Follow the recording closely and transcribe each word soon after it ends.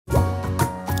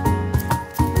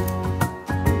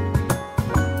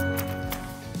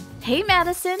Hey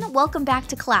Madison, welcome back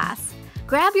to class.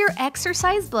 Grab your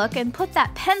exercise book and put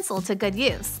that pencil to good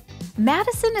use.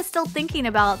 Madison is still thinking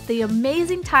about the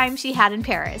amazing time she had in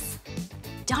Paris.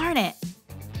 Darn it!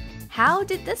 How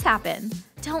did this happen?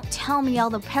 Don't tell me all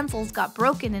the pencils got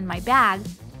broken in my bag.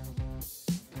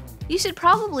 You should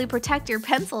probably protect your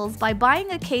pencils by buying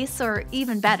a case, or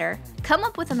even better, come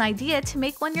up with an idea to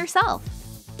make one yourself.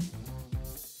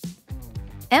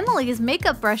 Emily's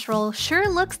makeup brush roll sure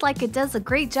looks like it does a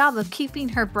great job of keeping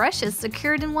her brushes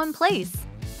secured in one place.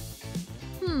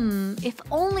 If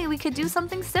only we could do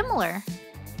something similar.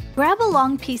 Grab a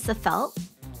long piece of felt,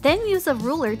 then use a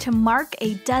ruler to mark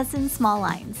a dozen small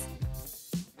lines.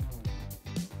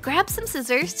 Grab some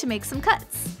scissors to make some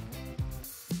cuts.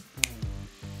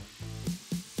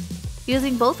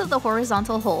 Using both of the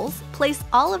horizontal holes, place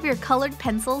all of your colored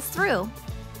pencils through.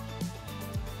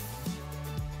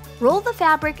 Roll the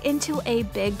fabric into a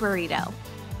big burrito.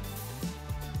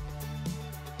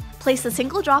 Place a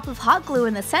single drop of hot glue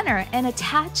in the center and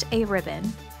attach a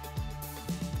ribbon.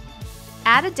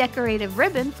 Add a decorative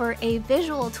ribbon for a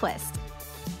visual twist.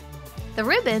 The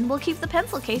ribbon will keep the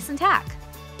pencil case intact.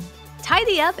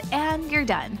 Tidy up and you're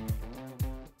done.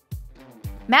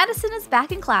 Madison is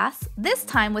back in class, this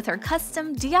time with her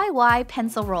custom DIY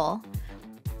pencil roll,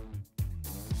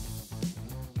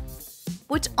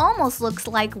 which almost looks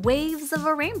like waves of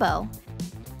a rainbow.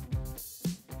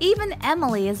 Even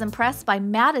Emily is impressed by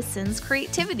Madison's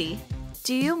creativity.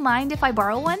 Do you mind if I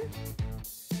borrow one?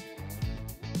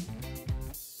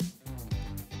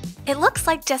 It looks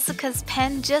like Jessica's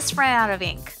pen just ran out of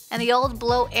ink, and the old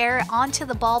blow air onto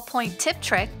the ballpoint tip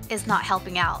trick is not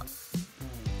helping out.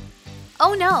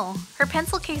 Oh no, her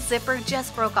pencil case zipper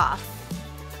just broke off.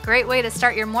 Great way to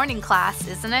start your morning class,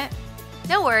 isn't it?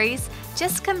 No worries,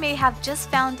 Jessica may have just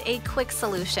found a quick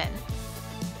solution.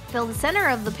 Fill the center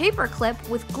of the paper clip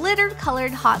with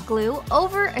glitter-colored hot glue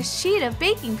over a sheet of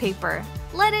baking paper.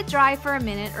 Let it dry for a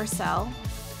minute or so.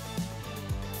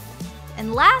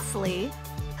 And lastly,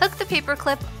 hook the paper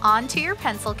clip onto your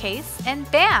pencil case and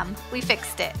bam, we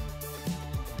fixed it.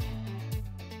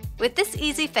 With this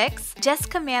easy fix,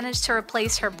 Jessica managed to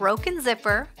replace her broken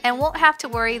zipper and won't have to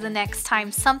worry the next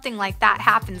time something like that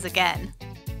happens again.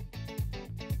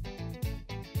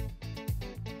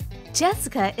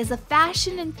 Jessica is a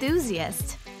fashion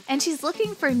enthusiast, and she's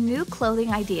looking for new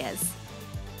clothing ideas.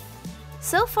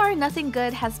 So far, nothing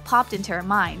good has popped into her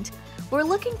mind. We're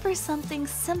looking for something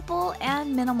simple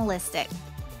and minimalistic.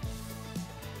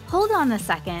 Hold on a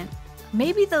second.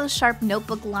 Maybe those sharp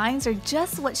notebook lines are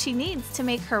just what she needs to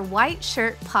make her white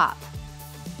shirt pop.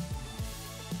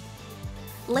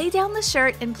 Lay down the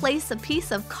shirt and place a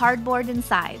piece of cardboard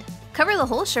inside. Cover the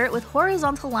whole shirt with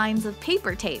horizontal lines of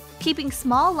paper tape, keeping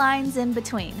small lines in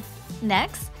between.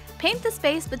 Next, paint the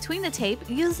space between the tape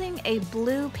using a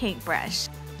blue paintbrush.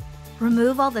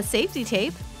 Remove all the safety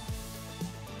tape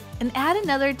and add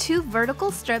another 2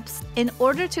 vertical strips in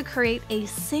order to create a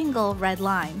single red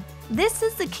line. This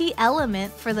is the key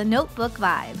element for the notebook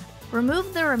vibe.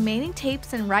 Remove the remaining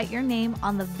tapes and write your name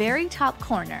on the very top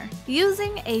corner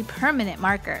using a permanent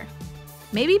marker.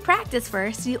 Maybe practice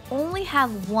first, you only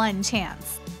have one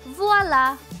chance.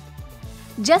 Voila!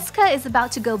 Jessica is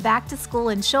about to go back to school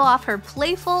and show off her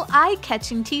playful,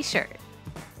 eye-catching t-shirt.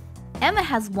 Emma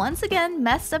has once again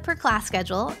messed up her class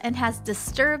schedule and has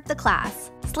disturbed the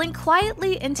class. Slink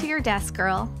quietly into your desk,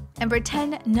 girl, and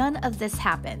pretend none of this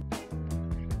happened.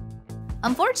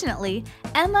 Unfortunately,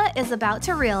 Emma is about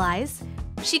to realize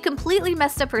she completely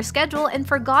messed up her schedule and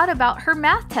forgot about her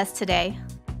math test today.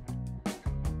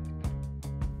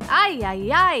 Ay, ay,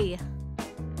 ay!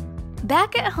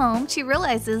 Back at home, she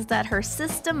realizes that her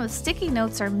system of sticky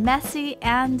notes are messy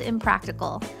and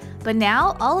impractical. But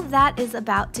now, all of that is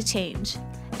about to change.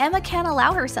 Emma can't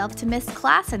allow herself to miss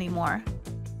class anymore.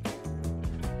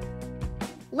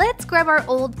 Let's grab our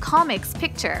old comics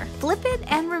picture, flip it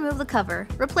and remove the cover,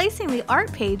 replacing the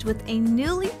art page with a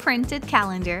newly printed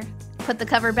calendar. Put the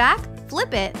cover back,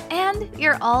 flip it, and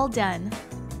you're all done.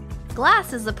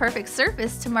 Glass is the perfect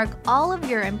surface to mark all of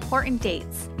your important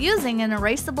dates using an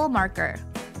erasable marker.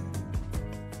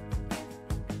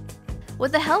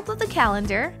 With the help of the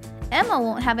calendar, Emma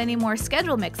won't have any more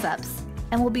schedule mix-ups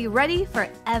and will be ready for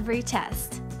every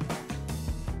test.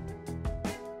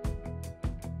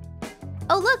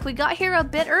 Oh look, we got here a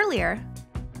bit earlier.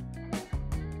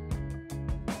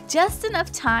 Just enough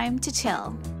time to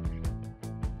chill.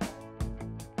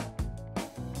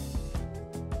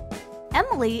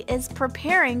 Emily is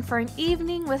preparing for an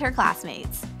evening with her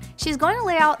classmates. She's going to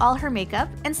lay out all her makeup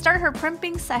and start her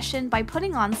primping session by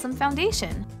putting on some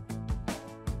foundation.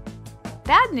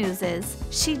 Bad news is,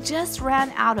 she just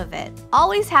ran out of it.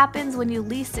 Always happens when you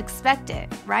least expect it,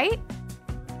 right?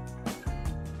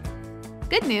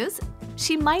 Good news,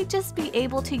 she might just be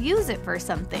able to use it for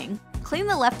something. Clean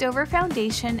the leftover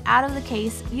foundation out of the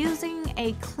case using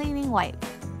a cleaning wipe.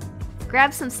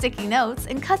 Grab some sticky notes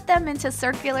and cut them into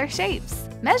circular shapes.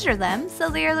 Measure them so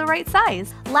they are the right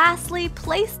size. Lastly,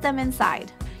 place them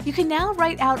inside. You can now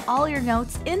write out all your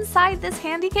notes inside this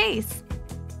handy case.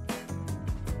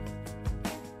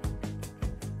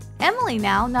 Emily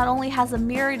now not only has a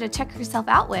mirror to check herself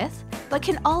out with, but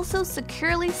can also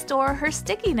securely store her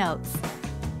sticky notes.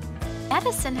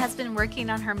 Madison has been working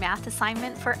on her math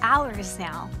assignment for hours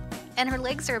now, and her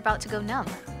legs are about to go numb.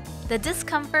 The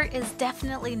discomfort is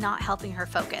definitely not helping her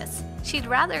focus. She'd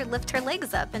rather lift her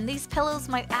legs up, and these pillows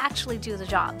might actually do the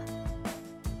job.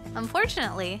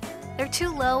 Unfortunately, they're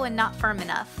too low and not firm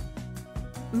enough.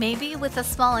 Maybe with a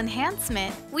small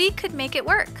enhancement, we could make it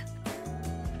work.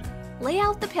 Lay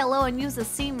out the pillow and use a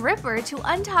seam ripper to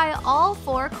untie all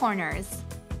 4 corners.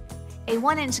 A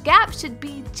 1-inch gap should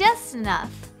be just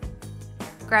enough.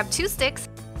 Grab 2 sticks,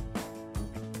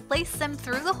 place them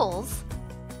through the holes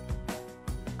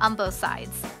on both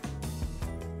sides.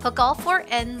 Hook all 4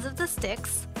 ends of the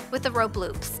sticks with the rope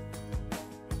loops.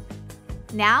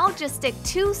 Now just stick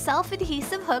 2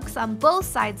 self-adhesive hooks on both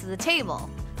sides of the table.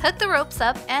 Hook the ropes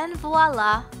up and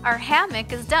voila, our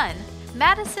hammock is done.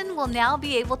 Madison will now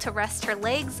be able to rest her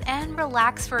legs and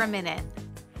relax for a minute.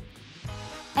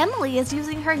 Emily is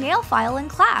using her nail file in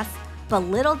class, but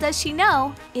little does she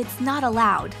know, it's not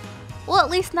allowed. Well,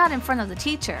 at least not in front of the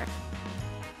teacher.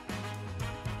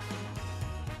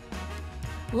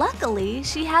 Luckily,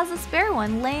 she has a spare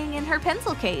one laying in her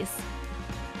pencil case.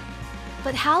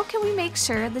 But how can we make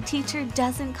sure the teacher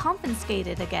doesn't confiscate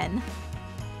it again?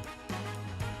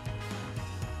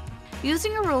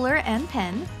 Using a ruler and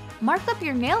pen, mark up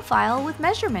your nail file with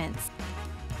measurements.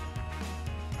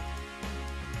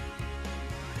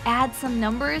 Add some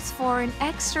numbers for an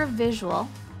extra visual.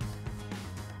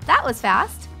 That was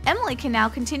fast! Emily can now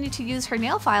continue to use her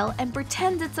nail file and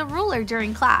pretend it's a ruler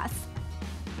during class.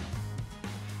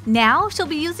 Now she'll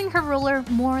be using her ruler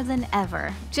more than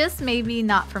ever, just maybe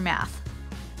not for math.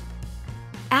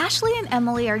 Ashley and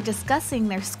Emily are discussing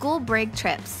their school break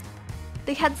trips.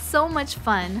 They had so much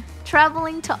fun,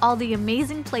 traveling to all the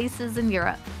amazing places in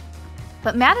Europe.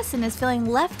 But Madison is feeling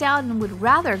left out and would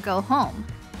rather go home.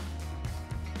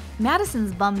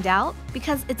 Madison's bummed out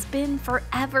because it's been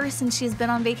forever since she's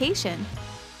been on vacation.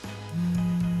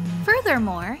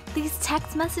 Furthermore, these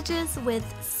text messages with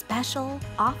special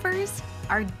offers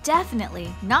are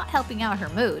definitely not helping out her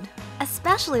mood,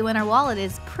 especially when her wallet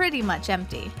is pretty much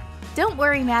empty. Don't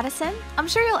worry, Madison, I'm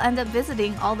sure you'll end up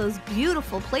visiting all those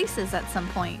beautiful places at some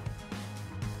point.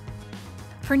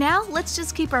 For now, let's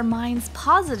just keep our minds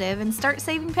positive and start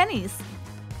saving pennies.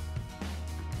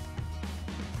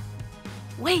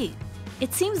 Wait,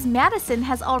 it seems Madison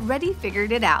has already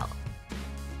figured it out.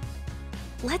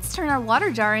 Let's turn our water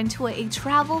jar into a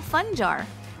travel fun jar.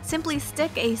 Simply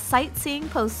stick a sightseeing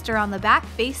poster on the back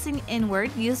facing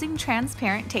inward using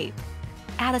transparent tape.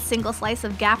 Add a single slice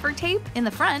of gaffer tape in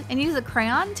the front and use a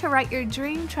crayon to write your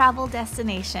dream travel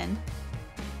destination.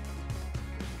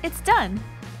 It's done!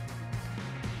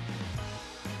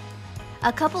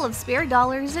 A couple of spare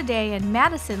dollars a day and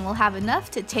Madison will have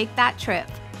enough to take that trip.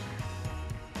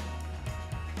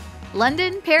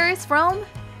 London, Paris, Rome,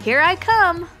 here I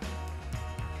come!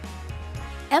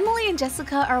 Emily and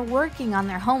Jessica are working on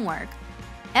their homework.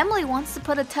 Emily wants to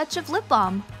put a touch of lip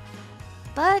balm,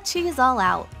 but she is all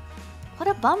out. What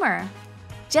a bummer.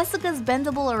 Jessica's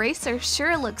bendable eraser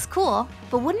sure looks cool,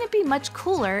 but wouldn't it be much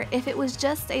cooler if it was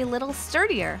just a little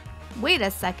sturdier? Wait a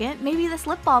second, maybe this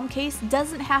lip balm case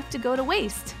doesn't have to go to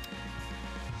waste.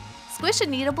 Squish a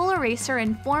kneadable eraser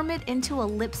and form it into a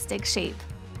lipstick shape.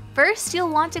 First, you'll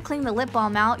want to clean the lip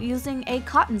balm out using a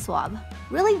cotton swab.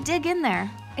 Really dig in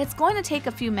there. It's going to take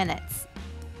a few minutes.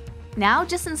 Now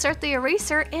just insert the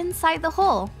eraser inside the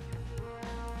hole.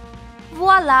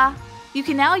 Voila! You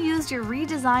can now use your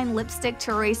redesigned lipstick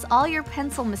to erase all your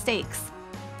pencil mistakes.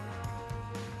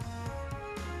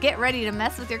 Get ready to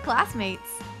mess with your classmates.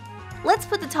 Let's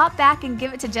put the top back and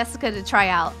give it to Jessica to try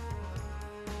out.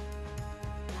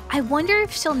 I wonder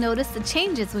if she'll notice the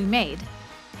changes we made.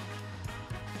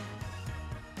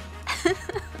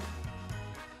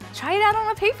 Try it out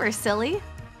on a paper, silly.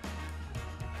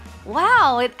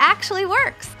 Wow, it actually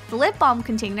works! The lip balm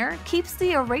container keeps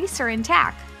the eraser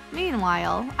intact.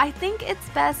 Meanwhile, I think it's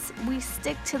best we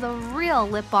stick to the real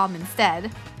lip balm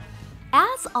instead.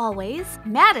 As always,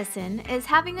 Madison is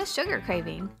having a sugar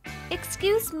craving.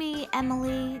 Excuse me,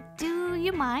 Emily, do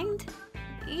you mind?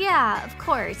 Yeah, of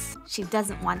course. She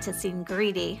doesn't want to seem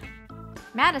greedy.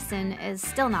 Madison is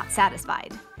still not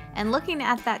satisfied, and looking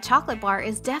at that chocolate bar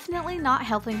is definitely not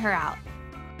helping her out.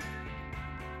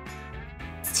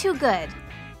 It's too good.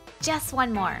 Just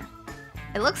one more.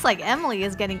 It looks like Emily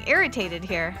is getting irritated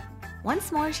here.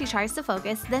 Once more she tries to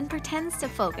focus, then pretends to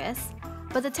focus,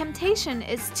 but the temptation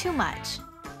is too much.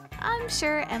 I'm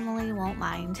sure Emily won't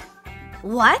mind.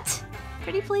 What?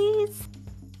 Pretty please?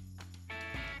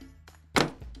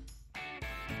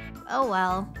 Oh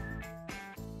well.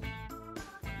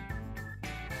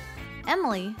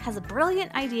 Emily has a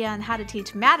brilliant idea on how to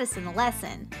teach Madison a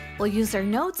lesson. We'll use her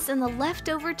notes in the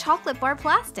leftover chocolate bar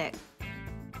plastic.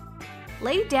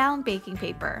 Lay down baking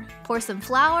paper, pour some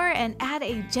flour, and add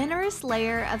a generous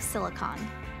layer of silicone.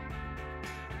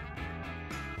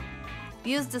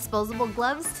 Use disposable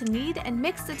gloves to knead and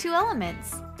mix the two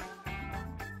elements.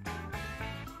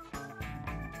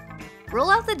 Roll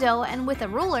out the dough and with a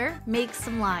ruler, make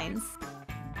some lines.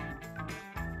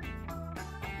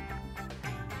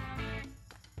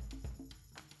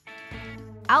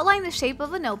 Outline the shape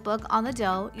of a notebook on the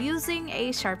dough using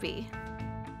a Sharpie.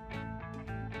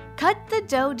 Cut the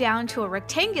dough down to a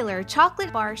rectangular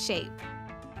chocolate bar shape.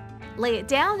 Lay it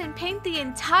down and paint the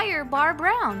entire bar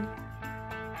brown.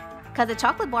 Cut the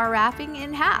chocolate bar wrapping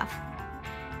in half.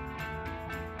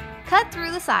 Cut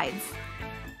through the sides.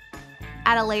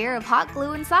 Add a layer of hot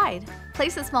glue inside.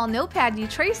 Place a small notepad you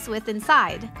traced with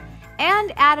inside.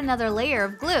 And add another layer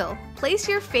of glue. Place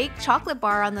your fake chocolate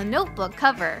bar on the notebook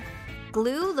cover.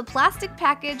 Glue the plastic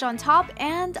package on top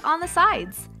and on the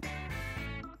sides.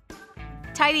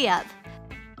 Tidy up.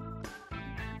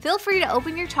 Feel free to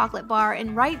open your chocolate bar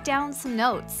and write down some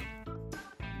notes.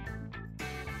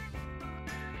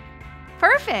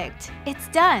 Perfect! It's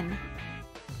done!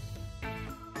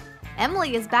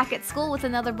 Emily is back at school with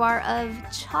another bar of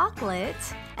chocolate,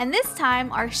 and this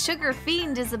time our sugar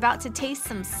fiend is about to taste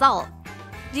some salt.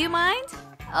 Do you mind?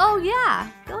 Oh yeah,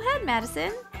 go ahead,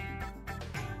 Madison.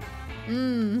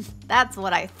 That's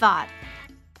what I thought.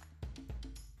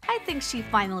 I think she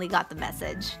finally got the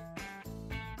message.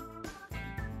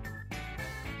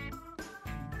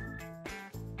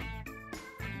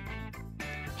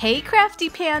 Hey crafty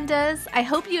pandas! I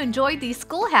hope you enjoyed these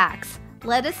school hacks.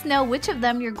 Let us know which of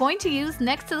them you're going to use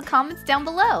next to the comments down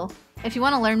below. If you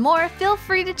want to learn more, feel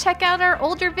free to check out our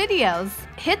older videos.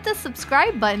 Hit the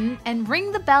subscribe button and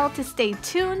ring the bell to stay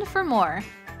tuned for more.